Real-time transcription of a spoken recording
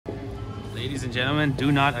Ladies and gentlemen,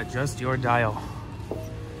 do not adjust your dial.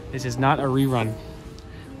 This is not a rerun.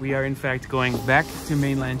 We are in fact going back to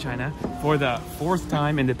mainland China for the 4th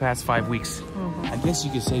time in the past 5 weeks. I guess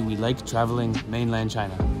you could say we like traveling mainland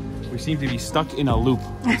China. We seem to be stuck in a loop.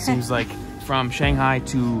 It seems like from Shanghai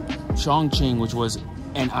to Chongqing, which was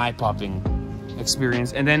an eye-popping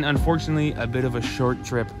experience. And then unfortunately, a bit of a short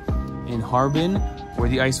trip in Harbin, where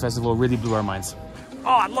the ice festival really blew our minds. Oh,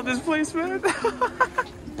 I love this place, man.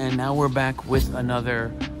 And now we're back with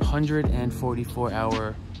another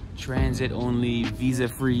 144-hour transit-only,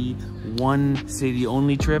 visa-free, one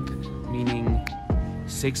city-only trip, meaning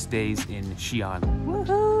 6 days in Xi'an.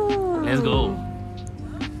 Woohoo! Let's go.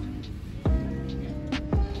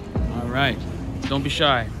 All right, don't be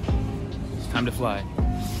shy. It's time to fly.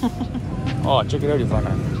 Oh, check it out,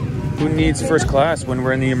 Ivana. Who needs first class when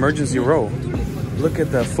we're in the emergency row? Look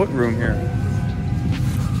at the footroom here.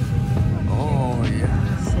 Oh,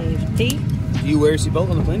 yeah. Safety. Do you wear a seatbelt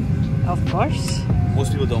on the plane? Of course.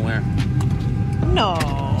 Most people don't wear. No.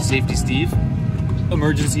 Safety Steve.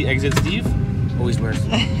 Emergency exit Steve. Always wears.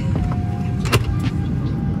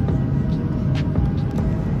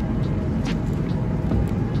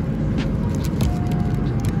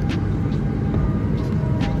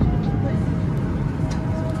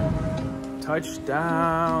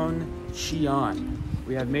 Touchdown, Xi'an.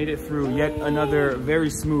 We have made it through yet another very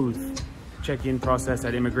smooth check-in process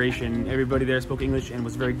at immigration. Everybody there spoke English and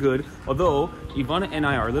was very good. Although Ivana and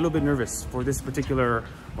I are a little bit nervous for this particular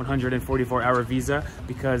 144-hour visa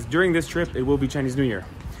because during this trip it will be Chinese New Year.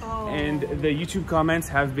 Oh. And the YouTube comments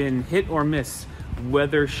have been hit or miss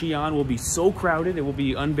whether Xi'an will be so crowded it will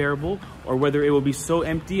be unbearable, or whether it will be so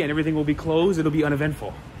empty and everything will be closed it'll be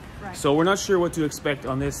uneventful. Right. So we're not sure what to expect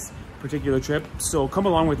on this particular trip. So come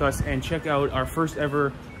along with us and check out our first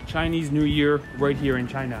ever Chinese New Year right here in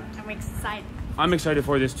China. I'm excited. I'm excited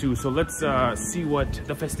for this too. So let's see what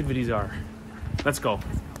the festivities are. Let's go.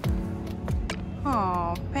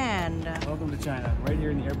 Oh, panda. Welcome to China. Right here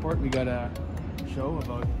in the airport, we got a show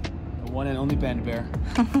about the one and only panda bear.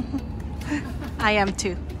 I am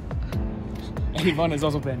too. And Ivana is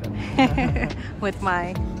also panda. With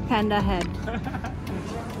my panda head.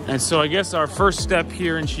 And so I guess our first step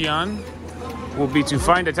here in Xi'an will be to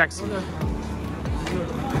find a taxi.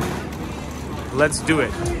 Let's do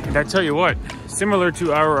it. And I tell you what, similar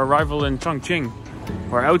to our arrival in Chongqing,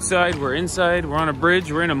 we're outside, we're inside, we're on a bridge,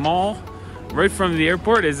 we're in a mall. Right from the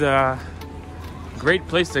airport is a great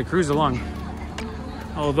place to cruise along.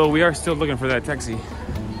 Although we are still looking for that taxi.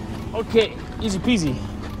 Okay, easy peasy.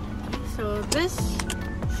 So this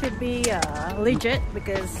should be legit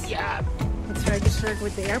because yeah, it's registered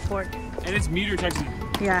with the airport. And it's meter taxi.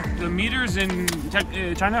 Yeah. The meters in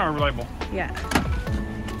China are reliable. Yeah.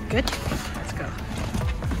 Good. Let's go.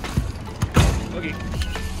 Okay.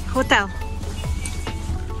 Hotel.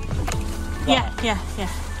 Wow. Yeah.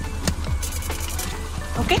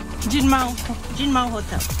 Okay. Jinmao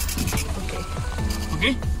Hotel. Okay.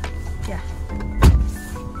 Okay. Yeah.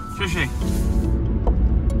 Sure.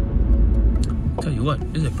 Tell you what,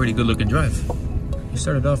 this is a pretty good looking drive. We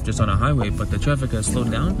started off just on a highway, but the traffic has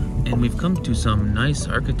slowed down and we've come to some nice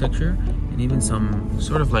architecture and even some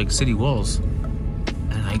sort of like city walls.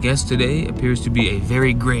 And I guess today appears to be a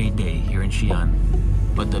very gray day here in Xi'an,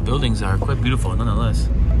 but the buildings are quite beautiful nonetheless.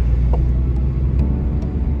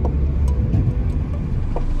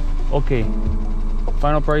 Okay,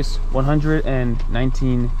 final price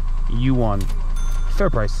 119 yuan. Fair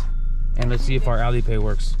price. And let's see if our Alipay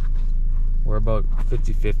works. We're about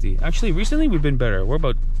 50-50. Actually, recently we've been better. We're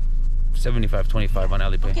about 75-25 on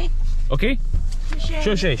Alipay. Okay. Okay?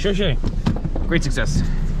 Shoshe. Great success.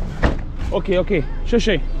 Okay.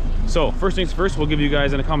 Shoshe. So, first things first, we'll give you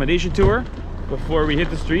guys an accommodation tour before we hit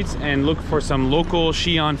the streets and look for some local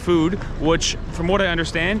Xi'an food, which, from what I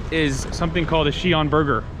understand, is something called a Xi'an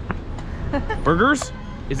burger. Burgers?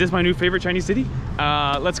 Is this my new favorite Chinese city?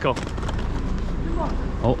 Let's go.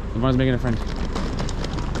 Oh, Ivana's making a friend.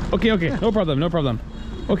 Okay, no problem.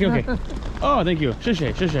 Okay. Oh, thank you.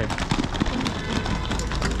 Shushe.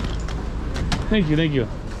 Thank you.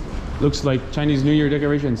 Looks like Chinese New Year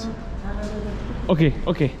decorations. Okay.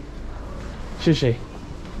 Shushe.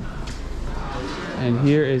 And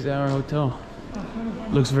here is our hotel.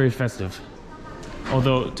 Looks very festive.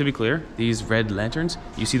 Although, to be clear, these red lanterns,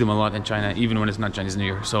 you see them a lot in China, even when it's not Chinese New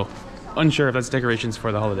Year. So, unsure if that's decorations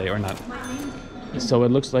for the holiday or not. So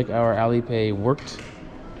it looks like our Alipay worked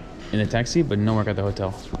in the taxi, but no work at the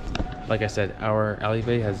hotel. Like I said, our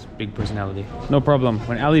Alipay has big personality. No problem.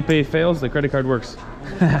 When Alipay fails, the credit card works.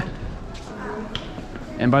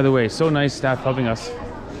 And by the way, so nice staff helping us. In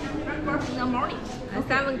the morning, at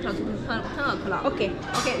 7 o'clock, o'clock. Okay.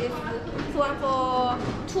 Okay. This one for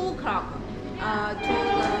 2 o'clock. To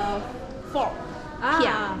the 4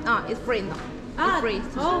 p.m. It's free now. It's free.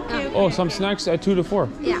 Okay. Oh, some snacks at 2 to 4.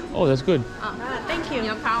 Yeah. Oh, that's good. Thank you.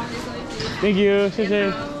 Your pound is with you. Thank you. 谢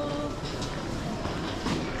谢.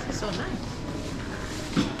 So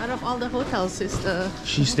nice. Out of all the hotels, it's the...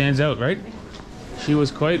 She stands out, right? She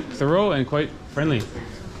was quite thorough and quite friendly.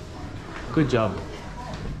 Good job.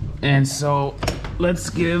 And so, let's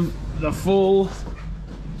give the full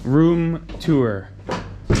room tour.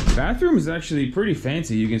 Bathroom is actually pretty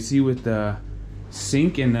fancy. You can see with the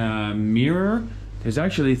sink and the mirror, there's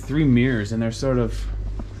actually 3 mirrors and they're sort of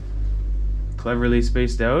cleverly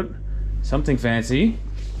spaced out. Something fancy.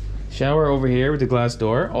 Shower over here with the glass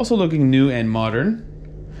door, also looking new and modern.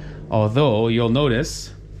 Although, you'll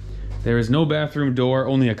notice, there is no bathroom door,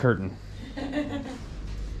 only a curtain.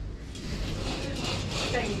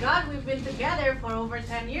 Thank God we've been together for over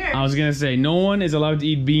 10 years. I was gonna say, no one is allowed to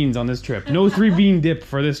eat beans on this trip. No 3-bean dip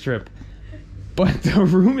for this trip. But the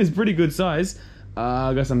room is pretty good size.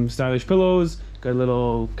 Got some stylish pillows, got a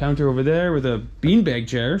little counter over there with a beanbag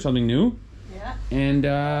chair, something new. Yeah.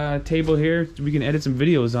 And table here we can edit some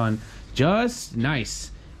videos on. Just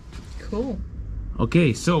nice. Cool.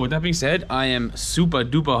 Okay, so with that being said, I am super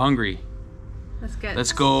duper hungry.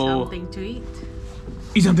 Let's go. Something to eat.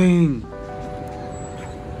 Eat something.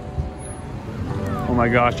 Oh my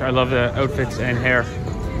gosh, I love the outfits and hair.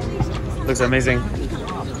 Looks amazing.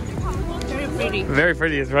 Very pretty. Very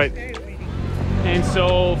pretty, is right. And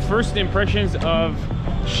so, first impressions of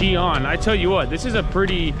Xi'an. I tell you what, this is a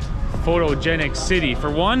pretty photogenic city. For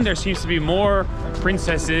one, there seems to be more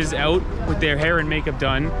princesses out with their hair and makeup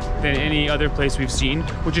done than any other place we've seen,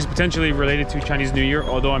 which is potentially related to Chinese New Year,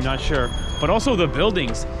 although I'm not sure. But also the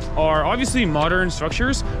buildings are obviously modern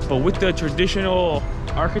structures, but with the traditional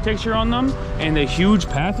architecture on them and the huge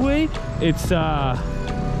pathway, it's a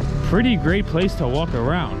pretty great place to walk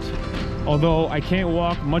around. Although I can't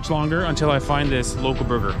walk much longer until I find this local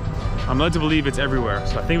burger. I'm led to believe it's everywhere,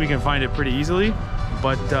 so I think we can find it pretty easily,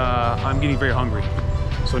 but I'm getting very hungry.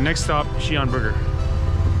 So next stop, Xi'an Burger.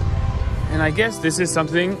 And I guess this is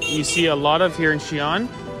something you see a lot of here in Xi'an,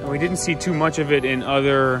 and we didn't see too much of it in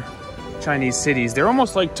other Chinese cities. They're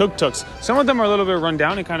almost like tuk-tuks. Some of them are a little bit run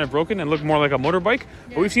down and kind of broken and look more like a motorbike,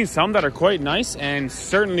 but we've seen some that are quite nice and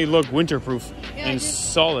certainly look winterproof and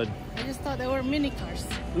solid. I just thought they were mini cars.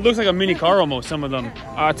 It looks like a mini car almost, some of them.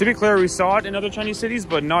 To be clear, we saw it in other Chinese cities,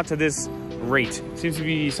 but not to this rate. Seems to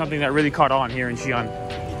be something that really caught on here in Xi'an.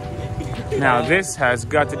 Now this has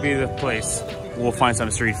got to be the place we'll find some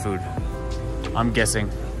street food. I'm guessing.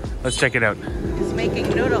 Let's check it out. He's making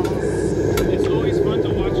noodles. It's always fun to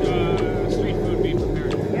watch street food being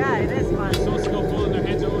prepared. Yeah, it is fun. They're so skillful and their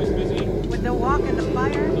hands are always busy. With the wok and the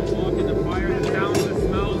fire. The walk and the fire, the sounds, the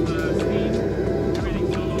smells, the steam, everything.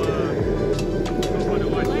 So fun to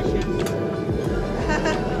watch these kids.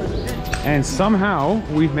 And somehow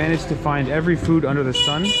we've managed to find every food under the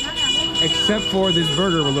sun except for this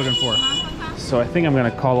burger we're looking for. So I think I'm gonna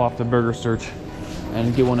call off the burger search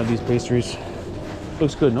and get one of these pastries.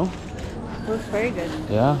 Looks good, no? Looks very good.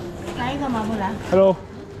 Yeah. Hello.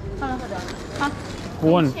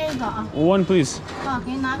 One please.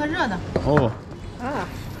 Oh.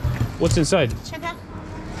 What's inside?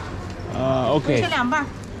 Okay.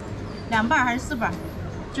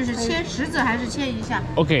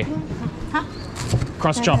 Okay.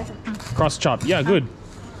 Cross chop. Cross chop. Yeah, good.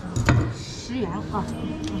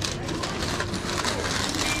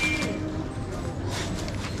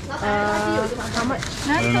 How much?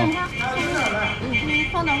 I don't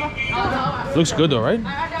know. Looks good though, right?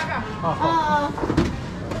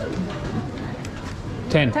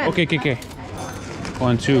 10. Okay, okay, okay.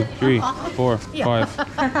 1, 2, 3, 4, 5, 6,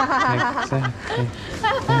 7,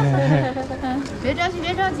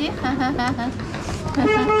 8.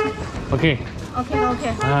 Okay. Okay.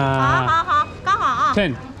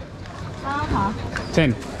 10.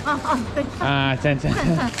 10. 10.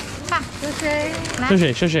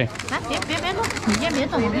 收水。来，别动，你先别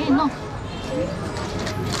动，我给你弄。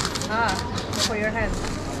For your hands.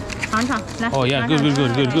 尝，来。Oh yeah, good.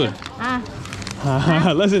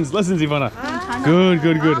 Lessons, Ivana. Good.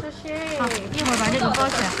 好，一会儿把这个包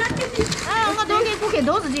起来。我都不给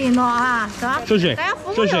豆子进去弄啊，是吧？收水。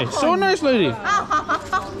So nice lady. 好，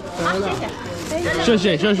收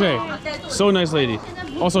水。So nice lady.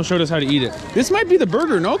 Also showed us how to eat it. This might be the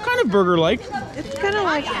burger, no? Kind of burger-like. It's kind of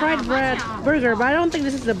like fried bread burger, but I don't think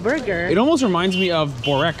this is the burger. It almost reminds me of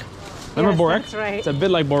borek. Remember borek? That's right. It's a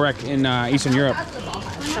bit like borek in Eastern Europe.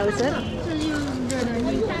 How is it?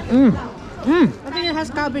 I think it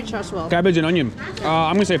has cabbage as well. Cabbage and onion.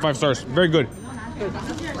 I'm gonna say 5 stars. Very good.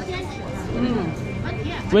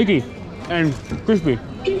 Flaky and crispy.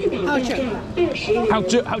 好吃。好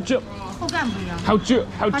吃，好吃。口感不一样。好吃，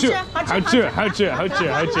好吃，好吃，好吃，好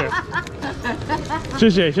吃，好吃。谢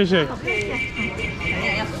谢，谢谢。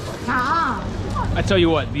I tell you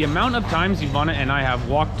what, the amount of times Ivana and I have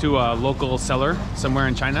walked to a local seller somewhere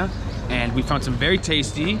in China, and we found some very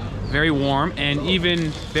tasty, very warm, and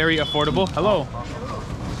even very affordable. Hello.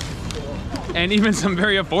 And even some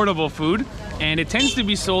very affordable food. And it tends to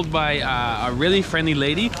be sold by a really friendly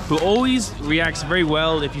lady who always reacts very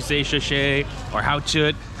well if you say "sheshe" or "how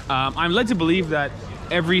chut." I'm led to believe that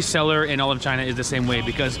every seller in all of China is the same way,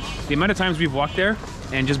 because the amount of times we've walked there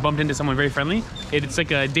and just bumped into someone very friendly, it's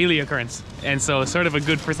like a daily occurrence. And so sort of a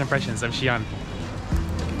good first impressions of Xi'an.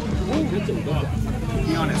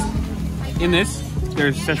 Be honest. In this,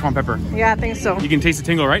 there's Szechuan pepper. Yeah, I think so. You can taste the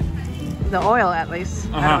tingle, right? The oil, at least.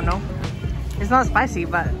 I don't know. It's not spicy,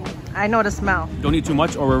 but I know the smell. Don't eat too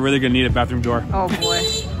much or we're really gonna need a bathroom door. Oh boy. I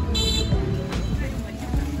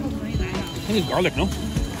think it's garlic, no?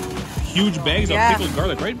 Huge bags of pickled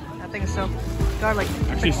garlic, right? I think so. Garlic.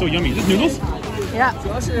 Actually, it's so yummy. Is this noodles? Yeah,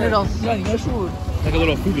 noodles. Like a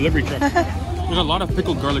little food delivery truck. There's a lot of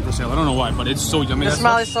pickled garlic for sale. I don't know why, but it's so yummy. The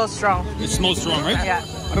smell is so strong. It smells strong, right? Yeah.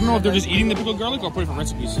 I don't know if they're just eating the pickled garlic or put it for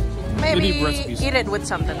recipes. Maybe recipes. eat it with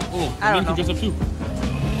something. Oh, I don't know. dress up too.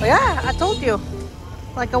 Yeah, I told you.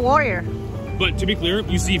 Like a warrior. But to be clear,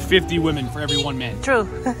 you see 50 women for every one man. True.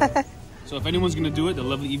 So if anyone's gonna do it, the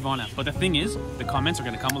lovely Ivana. But the thing is, the comments are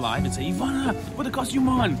gonna come alive and say, Ivana, put the costume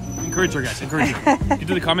on. Encourage her, guys. Encourage her. Get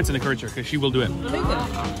to the comments and encourage her, because she will do it.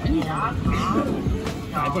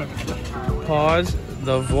 Pause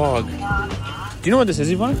the vlog. Do you know what this is,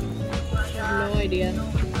 Ivana? I have no idea.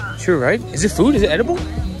 True, right? Is it food? Is it edible?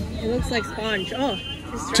 It looks like sponge. Oh,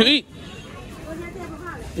 it's To eat.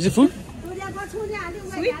 Is it food?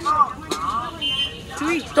 sweet. To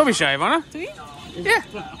eat. Don't be shy, Ivana. To eat? Yeah.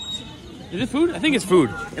 Is it food? I think it's food.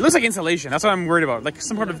 It looks like insulation. That's what I'm worried about. Like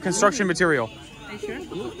some sort of construction material. Are you sure?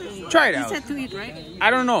 Try it You out. said to eat, right? I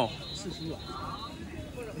don't know.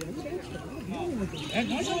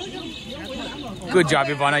 Good job,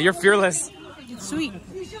 Ivana. You're fearless. It's sweet.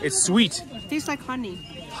 It's sweet. Tastes like honey.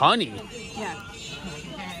 Honey. Yeah.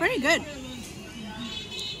 Pretty good.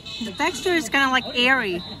 The texture is kind of like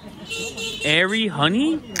airy. Airy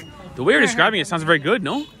honey? The way you're describing it sounds very good,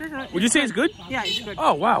 no? Would you say it's good? Yeah, it's good.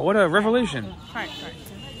 Oh, wow. What a revelation. Right.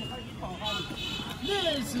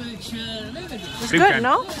 It's Big good, fan.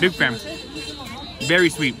 no? Big fan. Very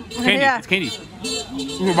sweet. Candy. Yeah. It's candy.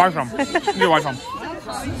 Where buy from? Where buy from?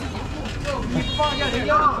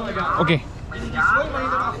 Okay.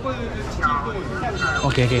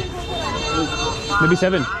 Okay. Maybe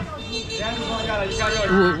 7.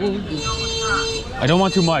 I don't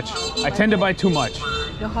want too much. I tend to buy too much.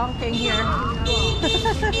 The honking here.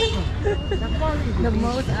 The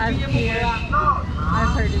most I've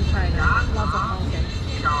heard in China. Lots of honking.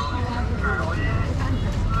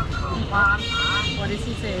 What is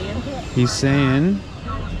he saying? He's saying...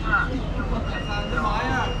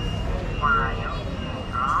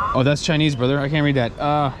 Oh, that's Chinese, brother. I can't read that.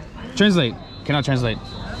 Translate. Cannot translate.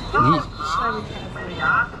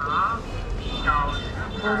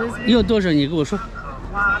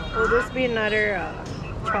 Will this be another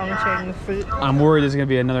Chongqing fruit? I'm worried there's gonna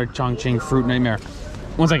be another Chongqing fruit nightmare.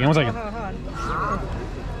 One second.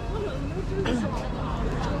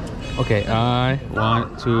 Okay, I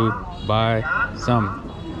want to buy some.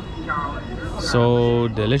 So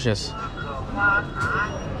delicious.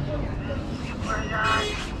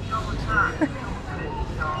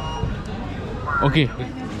 Okay.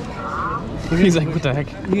 He's like, what the heck?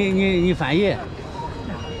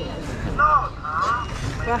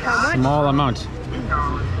 Well, how much? Small amount.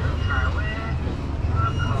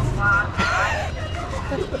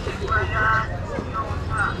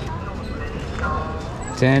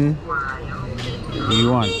 $10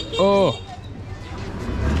 yuan. Oh,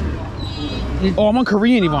 I'm on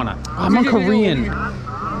Korean, Ivana. I'm on Korean.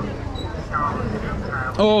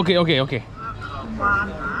 Oh, okay.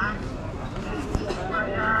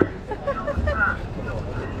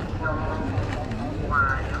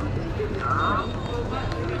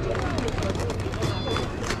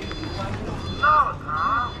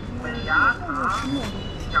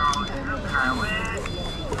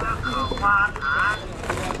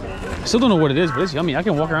 I still don't know what it is, but it's yummy. I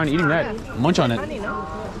can walk around eating that, munch on it. Honey, no?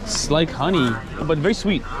 It's like honey, but very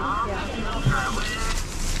sweet.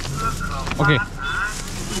 Okay.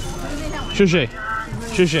 谢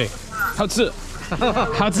谢 好吃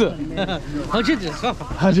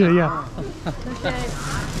yeah.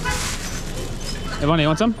 Ivana, you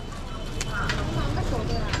want some?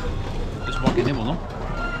 Just walk in, no?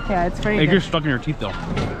 Yeah, it's very It good. gets stuck in your teeth though.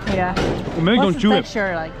 Yeah. Well, maybe What's don't chew the it.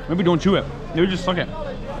 texture like? Maybe don't chew it. Maybe just suck it.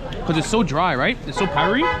 Because it's so dry, right? It's so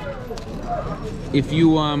powdery. If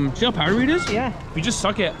you, see how powdery it is? Yeah. If you just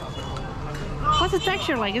suck it. What's the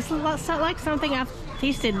texture like? It's like something I've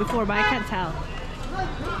tasted before, but I can't tell.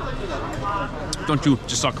 Don't chew,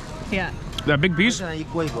 just suck. Yeah. That big piece, turn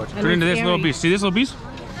it into this little piece. See this little piece?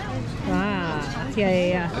 Ah.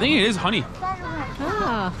 Yeah. I think it is honey.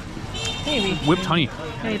 Ah. Maybe. Whipped honey.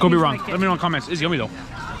 Yeah, it Could be tastes wrong. like it. Let me know in the comments. It's yummy though.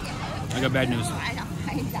 I got bad news. I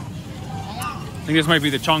think this might be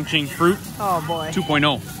the Chongqing fruit Oh boy.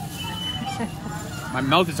 2.0. My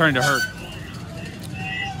mouth is starting to hurt.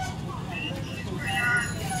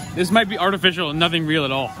 This might be artificial and nothing real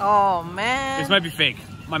at all. Oh man. This might be fake.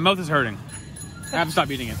 My mouth is hurting. I have to stop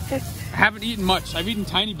eating it. I haven't eaten much. I've eaten a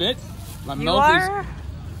tiny bit. My mouth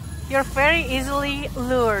You're very easily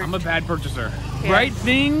lured. I'm a bad purchaser. Yeah. Bright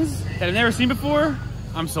things that I've never seen before,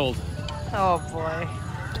 I'm sold. Oh boy.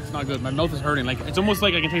 It's not good. My mouth is hurting. Like it's almost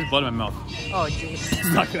like I can taste blood in my mouth. Oh jeez.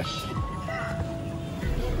 It's not good.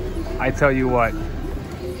 I tell you what,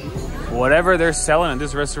 whatever they're selling at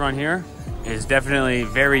this restaurant here is definitely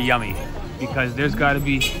very yummy because there's got to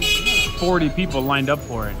be 40 people lined up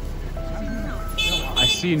for it. I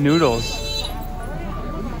see noodles.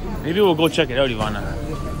 Maybe we'll go check it out, Ivana.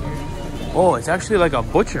 Oh, it's actually like a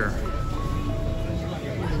butcher.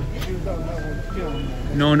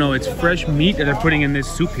 No, it's fresh meat that they're putting in this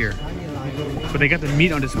soup here. But they got the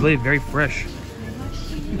meat on display, very fresh.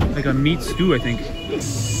 Like a meat stew, I think.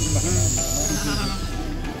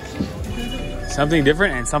 Something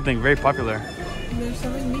different and something very popular. They're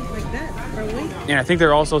selling meat like that, probably. And I think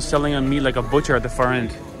they're also selling a meat like a butcher at the far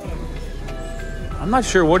end. I'm not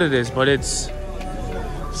sure what it is, but it's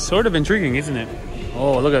sort of intriguing, isn't it?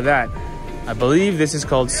 Oh, look at that. I believe this is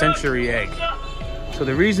called century egg. So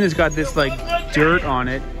the reason it's got this like dirt on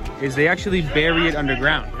it is they actually bury it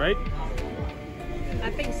underground, right? I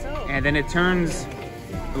think so. And then it turns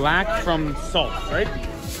black from salt, right?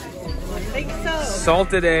 I think so.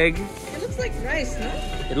 Salted egg. It looks like rice, no?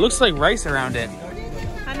 It looks like rice around it.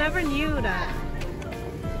 I never knew that.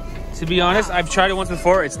 To be honest, I've tried it once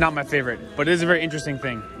before. It's not my favorite, but it is a very interesting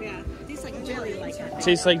thing. Yeah, it tastes like jelly like that.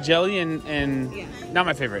 Tastes like jelly and Yeah. not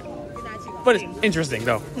my favorite. But it's interesting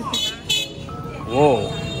though. Whoa.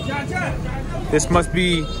 This must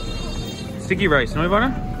be sticky rice, no, Ivana?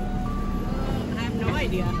 I have no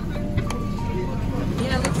idea.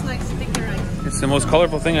 Yeah, it looks like sticky rice. It's the most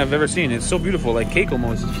colorful thing I've ever seen. It's so beautiful, like cake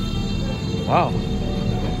almost. Wow.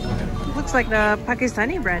 Looks like the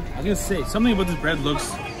Pakistani bread. I was gonna say, something about this bread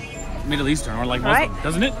looks Middle Eastern or like Muslim, Right?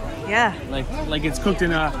 doesn't it? Yeah. Like it's cooked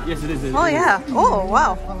in a, yes it is. Oh yeah. Oh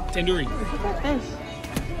wow. Tandoori. Look at this.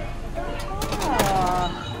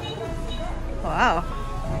 Oh. Wow.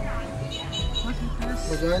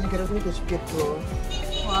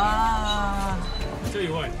 Wow. I'll tell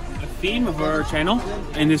you what, the theme of our channel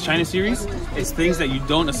in this China series is things that you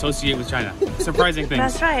don't associate with China. Surprising things.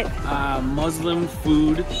 That's right. Muslim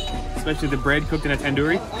food, especially the bread cooked in a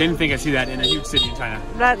tandoori. Didn't think I'd see that in a huge city in China.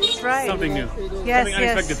 That's right. Something new. Yes, Something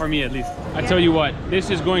unexpected for me at least. I tell you what, this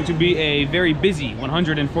is going to be a very busy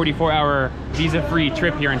 144-hour visa-free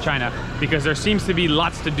trip here in China because there seems to be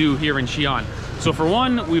lots to do here in Xi'an. So for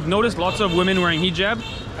one, we've noticed lots of women wearing hijab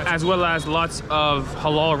as well as lots of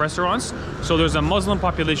halal restaurants. So there's a Muslim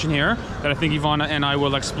population here that I think Ivana and I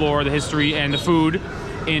will explore the history and the food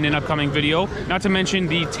in an upcoming video. Not to mention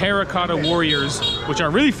the terracotta warriors, which are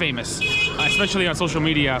really famous, especially on social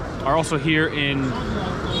media, are also here in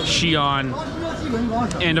Xi'an.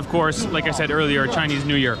 And of course, like I said earlier, Chinese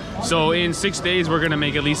New Year. So in 6 days, we're gonna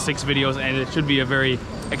make at least 6 videos and it should be a very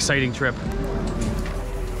exciting trip.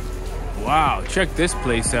 Wow, check this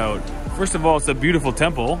place out. First of all, it's a beautiful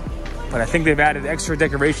temple, but I think they've added extra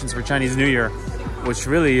decorations for Chinese New Year, which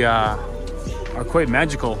really are quite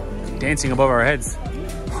magical, dancing above our heads.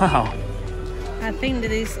 Wow. I think that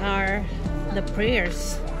these are the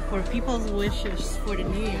prayers for people's wishes for the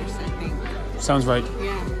New Year's, I think. Sounds right.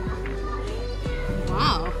 Yeah.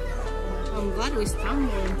 Wow. I'm glad we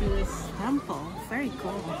stumbled into this temple. Very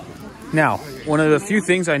cool. Now, one of the few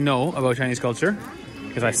things I know about Chinese culture,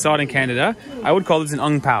 because I saw it in Canada, I would call this an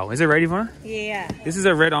Ung Pao. Is it right, Ivana? Yeah. This is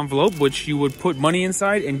a red envelope which you would put money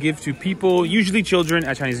inside and give to people, usually children,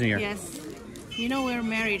 at Chinese New Year. Yes. You know we're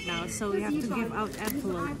married now, so we have to give out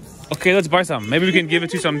envelopes. Okay, let's buy some. Maybe we can give it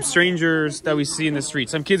to some strangers that we see in the street,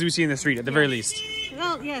 some kids we see in the street at the very least.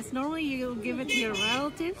 Well, yes, normally you give it to your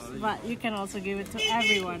relatives, but you can also give it to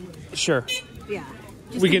everyone. Sure. Yeah.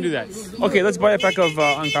 We can do that. Okay, let's buy a pack of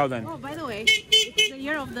Ung Pao then. Oh, by the way, it's the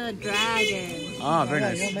Year of the Dragon. Ah, very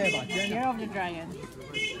nice. Year of the Dragon.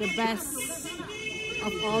 The best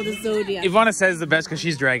of all the zodiac. Ivana says the best because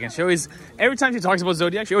she's dragon. She always, every time she talks about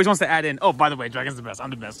zodiac, she always wants to add in, oh, by the way, dragon's the best. I'm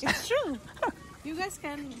the best. It's true. You guys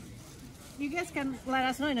can let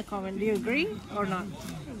us know in the comment. Do you agree or not?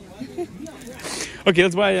 Okay,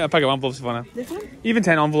 let's buy a pack of envelopes, Ivana. This one? Even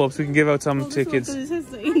 10 envelopes. We can give out some to kids. This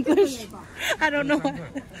is English. I don't know.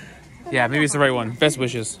 Yeah, maybe it's the right one. Best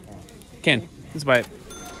wishes. Ken, let's buy it.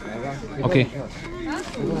 Okay.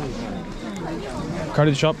 Card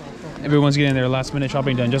to the shop. Everyone's getting their last minute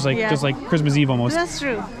shopping done, just like Christmas Eve almost. That's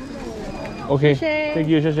true. Okay. Sheshe. Thank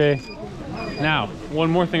you, Sheshe. Now, one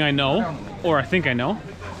more thing I know, or I think I know.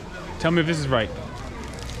 Tell me if this is right.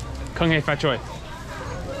 Kung Hei Fat Choi.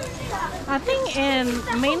 I think in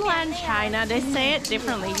mainland China they say it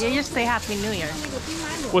differently. They just say Happy New Year.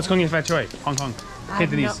 What's Kung Hei Fat Choi? Hong Kong.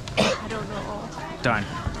 Cantonese. I don't know. Done.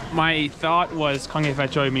 My thought was Kung Hei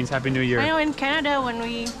Fat Choi means Happy New Year. I know in Canada when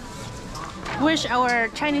we wish our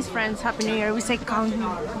Chinese friends Happy New Year, we say Kung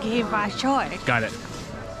Hei Fat Choi. Got it.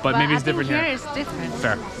 But maybe it's different here. here. It's different.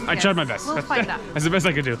 Fair. I tried my best. We'll find out. That's the best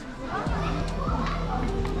I could do.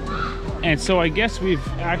 And so I guess we've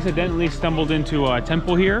accidentally stumbled into a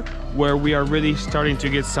temple here where we are really starting to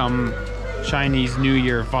get some Chinese New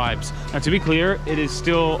Year vibes. Now to be clear, it is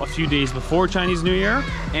still a few days before Chinese New Year,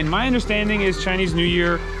 and my understanding is Chinese New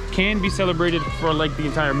Year can be celebrated for like the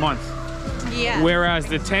entire month. Yeah. Whereas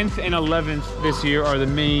the 10th and 11th this year are the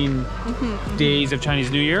main days of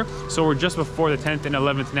Chinese New Year. So we're just before the 10th and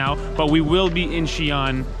 11th now, but we will be in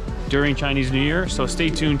Xi'an during Chinese New Year. So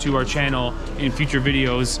stay tuned to our channel in future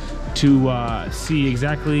videos to see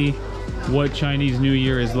exactly what Chinese New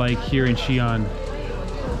Year is like here in Xi'an.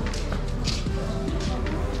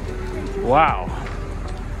 Wow,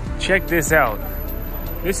 check this out.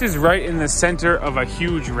 This is right in the center of a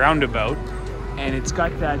huge roundabout, and it's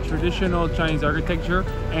got that traditional Chinese architecture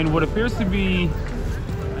and what appears to be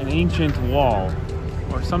an ancient wall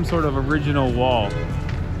or some sort of original wall.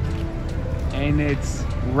 And it's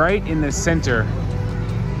right in the center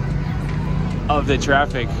of the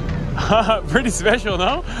traffic. Pretty special,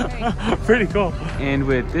 no? Pretty cool. And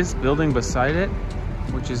with this building beside it,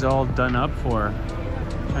 which is all done up for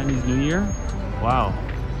Chinese New Year, wow.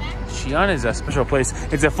 Xi'an is a special place.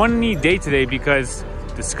 It's a funny day today because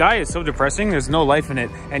the sky is so depressing, there's no life in it,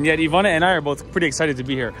 and yet Ivana and I are both pretty excited to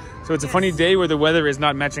be here. So it's a funny day where the weather is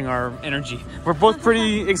not matching our energy. We're both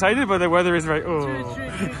pretty excited, but the weather is right. Oh.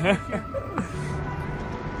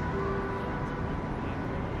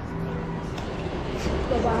 True.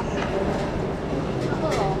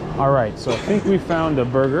 All right, so I think we found a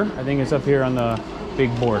burger. I think it's up here on the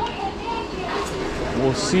big board.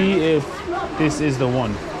 We'll see if this is the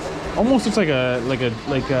one. Almost looks like a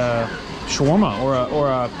shawarma or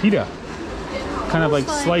a pita. Kind of like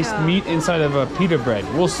sliced meat inside of a pita bread.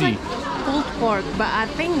 We'll see. Pulled pork, but I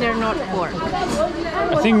think they're not pork.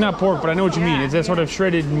 I think not pork, but I know what you mean. It's that sort of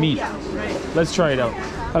shredded meat. Right. Let's try it out.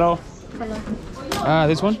 Hello.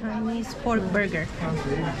 This one? Chinese pork burger.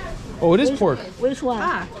 Oh, it is pork. Which one?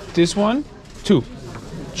 Ah. This one? 2.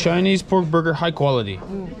 Chinese pork burger, high quality.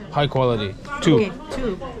 High quality. 2. Okay,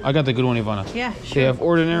 2. I got the good one, Ivana. Yeah, sure. They have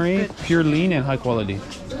ordinary, pure lean, and high quality.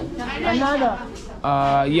 Another.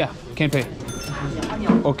 Yeah, can't pay.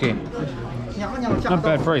 Okay. Not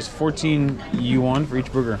bad price. 14 yuan for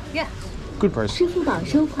each burger. Yeah. Good price. Good.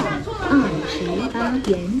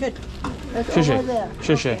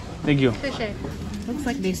 Sheshe. Thank you. Looks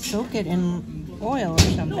like they soak it in oil or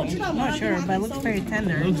something. I'm not sure, but it looks very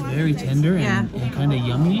tender. It looks very tender and kind of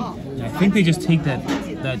yummy. And I think they just take that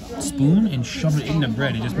spoon and shove it in the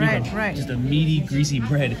bread and just make just a meaty, greasy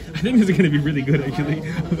bread. I think this is going to be really good, actually.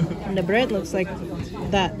 And the bread looks like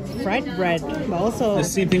that fried bread, but also the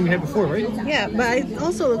same thing we had before, right? yeah, but it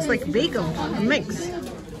also looks like bagel mix.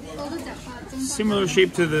 Similar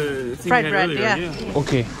shape to the thing Fried we had bread, earlier. yeah.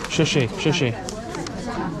 Okay, sheshe.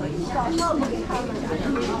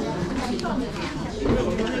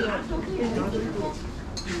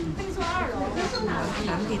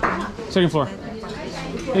 Second floor.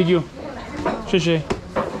 Thank you. Sheshe.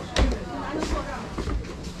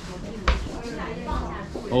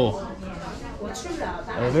 Oh.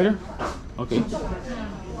 Elevator? Okay.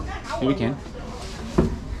 Here we can.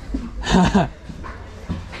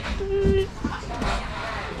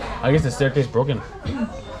 I guess the staircase broken.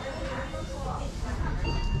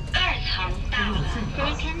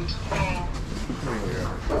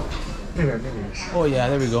 Oh yeah,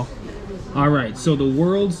 there we go. All right, so the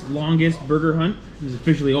world's longest burger hunt is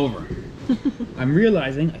officially over. I'm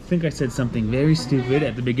realizing, I think I said something very stupid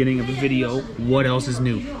at the beginning of the video. What else is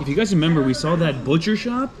new? If you guys remember, we saw that butcher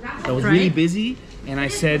shop that was really busy, and I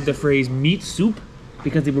said the phrase meat soup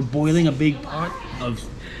because they were boiling a big pot of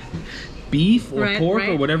beef or pork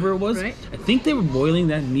or whatever it was. Right. I think they were boiling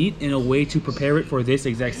that meat in a way to prepare it for this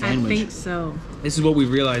exact sandwich. I think so. This is what we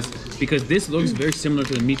realized, because this looks very similar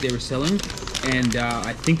to the meat they were selling, and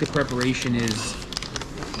I think the preparation is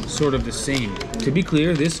sort of the same. To be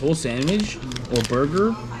clear, this whole sandwich or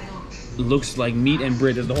burger looks like meat and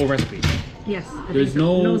bread. That's the whole recipe. Yes. There's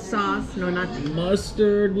no sauce, no nothing.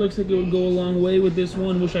 Mustard looks like it would go a long way with this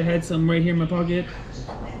one. Wish I had some right here in my pocket.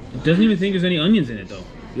 It doesn't even think there's any onions in it though.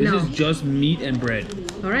 This is just meat and bread.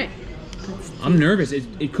 All right. I'm nervous.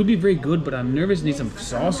 It could be very good, but I'm nervous. Need some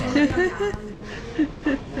sauce on it.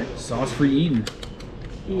 Sauce-free eating.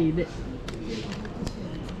 Eat it.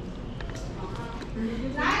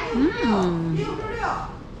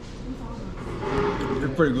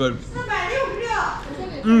 It's pretty good.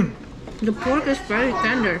 The pork is very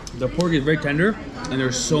tender. The pork is very tender, and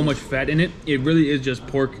there's so much fat in it. It really is just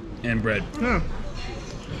pork and bread. Yeah.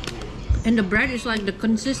 And the bread is like the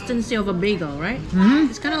consistency of a bagel, right?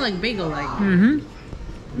 It's kind of like bagel-like.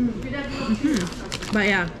 But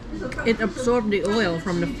yeah, it absorbs the oil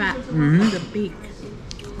from the fat of the beef.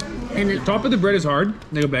 And The top of the bread is hard,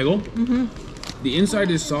 like a bagel. The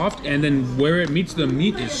inside is soft, and then where it meets the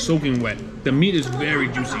meat is soaking wet. The meat is very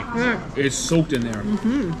juicy. Yeah. It's soaked in there.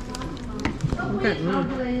 Okay.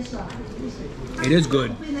 It is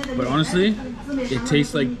good, but honestly, it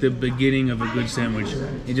tastes like the beginning of a good sandwich.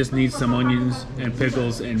 It just needs some onions and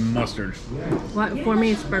pickles and mustard. Well, for me,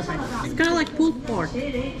 it's perfect. It's kind of like pulled pork.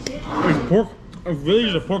 It's pork. It really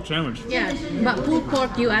is a pork sandwich. Yeah, but pulled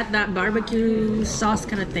pork, you add that barbecue sauce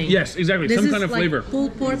kind of thing. Yes, exactly. This Some is kind of like flavor.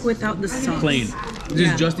 Pulled pork without the sauce. Plain. This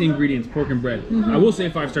is just the ingredients, pork and bread. I will say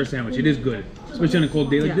 5-star sandwich. It is good. Especially on a cold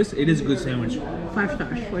day like this, it is a good sandwich. 5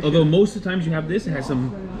 stars for Although sure. most of the times you have this, it has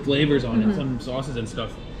some flavors on it, some sauces and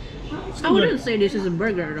stuff. I wouldn't say this is a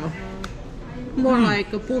burger though. More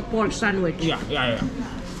like a pulled pork sandwich. Yeah. Yeah.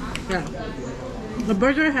 The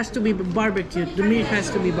burger has to be barbecued. The meat has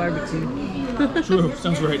to be barbecued. True,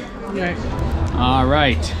 sounds right. Right. All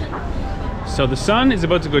right. So the sun is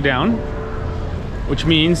about to go down, which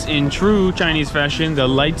means in true Chinese fashion, the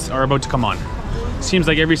lights are about to come on. Seems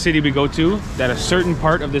like every city we go to, that a certain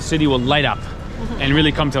part of the city will light up and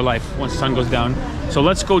really come to life once the sun goes down. So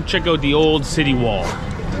let's go check out the old city wall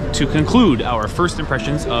to conclude our first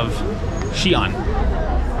impressions of Xi'an.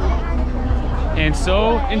 And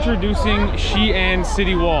so, introducing Xi'an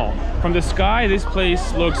City Wall. From the sky, this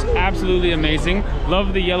place looks absolutely amazing.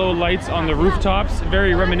 Love the yellow lights on the rooftops,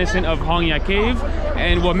 very reminiscent of Hongya Cave.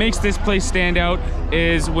 And what makes this place stand out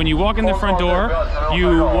is when you walk in the front door,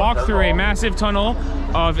 you walk through a massive tunnel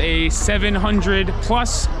of a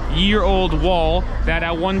 700-plus-year-old wall that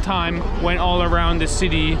at one time went all around the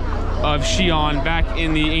city of Xi'an back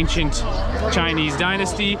in the ancient Chinese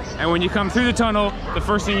dynasty. And when you come through the tunnel, the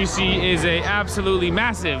first thing you see is a absolutely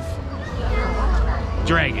massive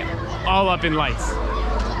dragon, all up in lights.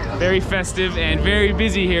 Very festive and very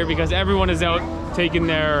busy here because everyone is out taking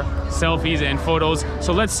their selfies and photos.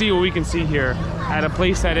 So let's see what we can see here at a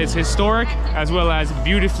place that is historic as well as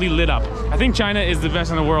beautifully lit up. I think China is the best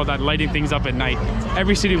in the world at lighting things up at night.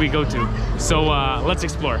 Every city we go to. So let's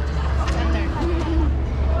explore.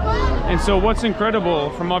 And so what's incredible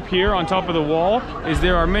from up here on top of the wall is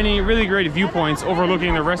there are many really great viewpoints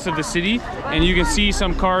overlooking the rest of the city, and you can see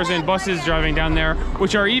some cars and buses driving down there,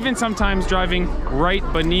 which are even sometimes driving right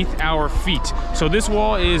beneath our feet. So this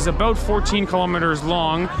wall is about 14 kilometers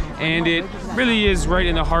long, and it really is right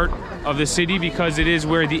in the heart of the city because it is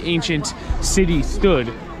where the ancient city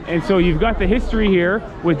stood. And so you've got the history here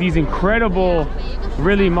with these incredible,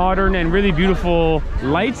 really modern and really beautiful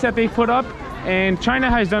lights that they put up. And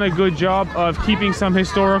China has done a good job of keeping some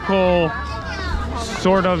historical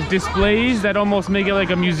sort of displays that almost make it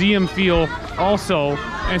like a museum feel also.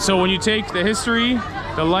 And so when you take the history,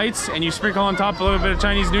 the lights, and you sprinkle on top a little bit of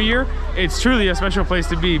Chinese New Year, it's truly a special place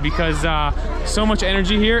to be because so much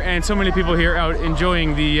energy here and so many people here out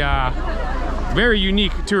enjoying the very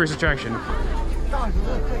unique tourist attraction.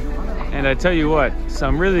 And I tell you what,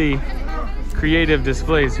 some really creative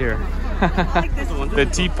displays here. The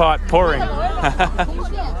teapot pouring.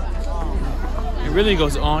 It really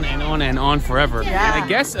goes on and on and on forever. Yeah. And I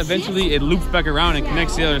guess eventually it loops back around and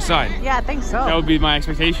connects to the other side. Yeah, I think so. That would be my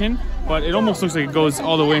expectation, but it almost looks like it goes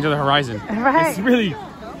all the way into the horizon. Right. It's really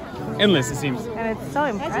endless, it seems. And it's so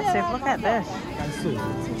impressive. Look at this.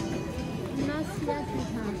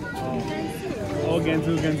 Oh,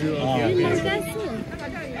 Gansu.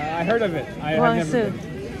 Okay. I heard of it.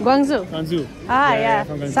 Guangzhou. Guangzhou. Ah, yeah.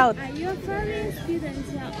 South. Are you a foreign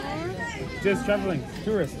student or? Just traveling,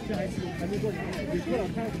 tourist.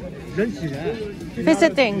 Visiting.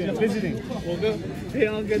 Visiting.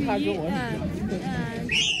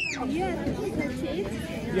 Yeah, purchase.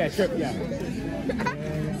 Yeah, trip, yeah.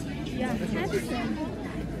 Yeah, Edison.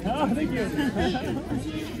 Oh, thank you.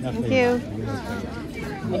 Thank you.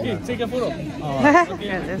 Okay, take a photo.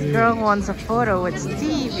 Yeah, this girl wants a photo with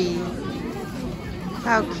Stevie.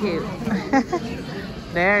 How cute.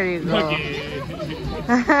 There you go. Okay.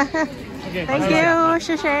 Okay. Thank you,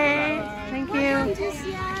 Shishay. Thank you.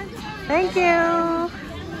 Thank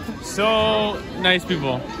you. So nice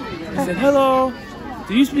people. I said, hello.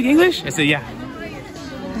 Do you speak English? I said, yeah.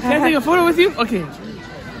 Can I take a photo with you? Okay.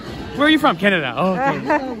 Where are you from? Canada. Oh,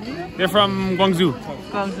 okay. They're from Guangzhou.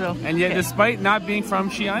 Guangzhou. And yet, despite not being from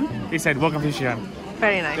Xi'an, they said, welcome to Xi'an.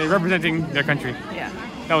 Very nice. They're representing their country. Yeah.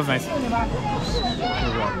 That was nice.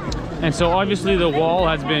 And so obviously the wall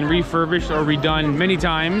has been refurbished or redone many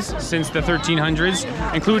times since the 1300s,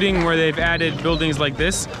 including where they've added buildings like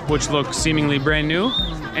this, which look seemingly brand new.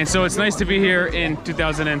 And so it's nice to be here in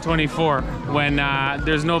 2024 when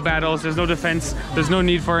there's no battles, there's no defense, there's no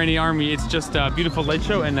need for any army. It's just a beautiful light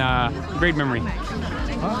show and a great memory.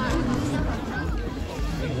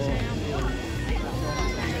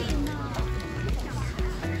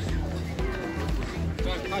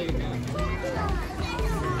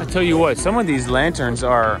 I tell you what, some of these lanterns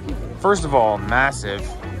are, first of all, massive,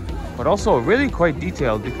 but also really quite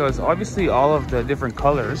detailed because obviously all of the different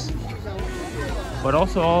colors, but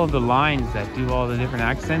also all of the lines that do all the different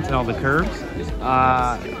accents and all the curves.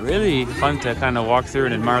 Really fun to kind of walk through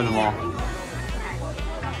and admire them all.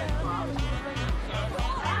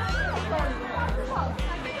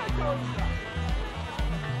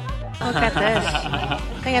 Look at this.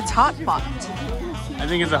 I think it's hot pot. I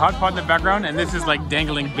think it's a hot pot in the background, and this is like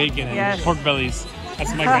dangling bacon and Yes. pork bellies.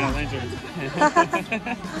 That's my kind of lantern.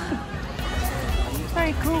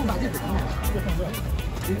 Very cool.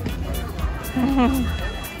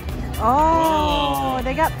 Oh,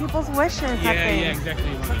 they got people's wishes. I Yeah, think. yeah,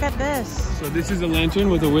 exactly. Look at this. So this is a lantern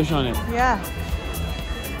with a wish on it. Yeah.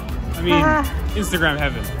 I mean, Instagram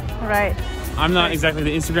heaven. Right. I'm not exactly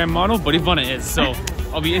the Instagram model, but Ivana is, so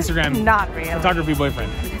I'll be Instagram Not really. photography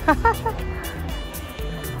boyfriend.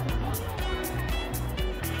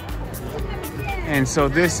 And so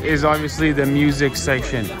this is obviously the music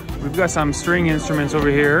section. We've got some string instruments over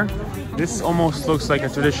here. This almost looks like a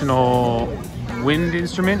traditional wind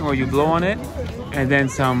instrument where you blow on it. And then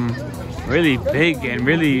some really big and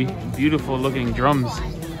really beautiful looking drums.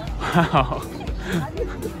 Wow.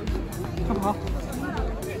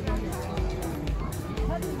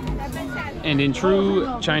 And in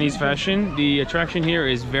true Chinese fashion, the attraction here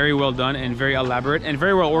is very well done and very elaborate and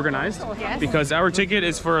very well organized. Yes. Because our ticket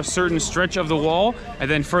is for a certain stretch of the wall, and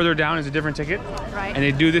then further down is a different ticket. Right. And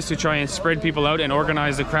they do this to try and spread people out and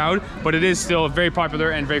organize the crowd, but it is still very popular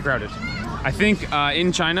and very crowded. I think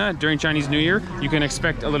in China, during Chinese New Year, you can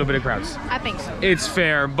expect a little bit of crowds. I think so. It's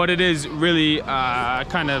fair, but it is really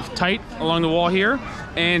kind of tight along the wall here.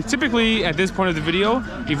 And typically at this point of the video,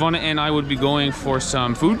 Ivana and I would be going for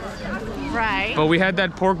some food. Right. But we had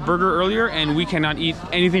that pork burger earlier and we cannot eat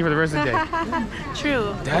anything for the rest of the day.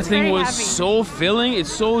 True. That It's thing very was heavy. so filling.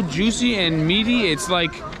 It's so juicy and meaty. It's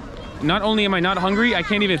like, not only am I not hungry, I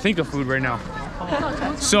can't even think of food right now.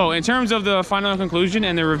 So in terms of the final conclusion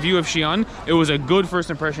and the review of Xi'an, it was a good first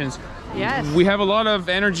impressions. Yes. We have a lot of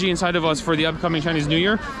energy inside of us for the upcoming Chinese New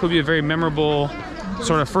Year. Could be a very memorable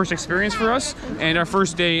sort of first experience for us. And our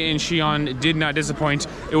first day in Xi'an did not disappoint.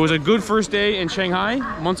 It was a good first day in Shanghai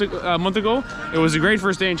a month ago. It was a great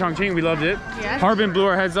first day in Chongqing. We loved it. Yes. Harbin blew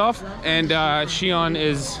our heads off, and Xi'an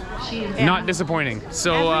is not disappointing.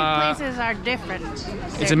 So Every places are different.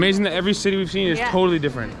 it's amazing that every city we've seen is Yeah. totally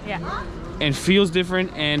different Yeah. and feels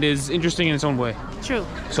different and is interesting in its own way. True.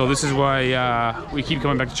 So this is why we keep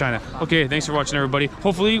coming back to China. Okay, thanks for watching, everybody.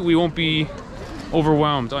 Hopefully we won't be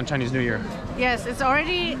overwhelmed on Chinese New Year. Yes, it's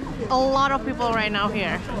already a lot of people right now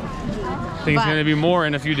here. I think it's But going to be more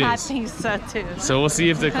in a few I days. think so too. So we'll see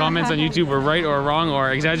if the comments on YouTube were right or wrong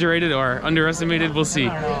or exaggerated or underestimated. We'll see.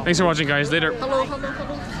 Thanks for watching, guys. Later. Hello, hello,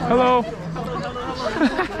 hello. Hello.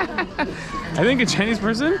 I think a Chinese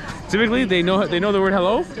person, typically they know the word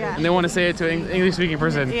hello, Yeah. and they want to say it to an English-speaking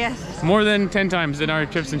person. Yes. More than 10 times in our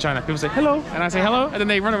trips in China. People say hello, and I say hello, and then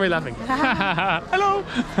they run away laughing. Hello.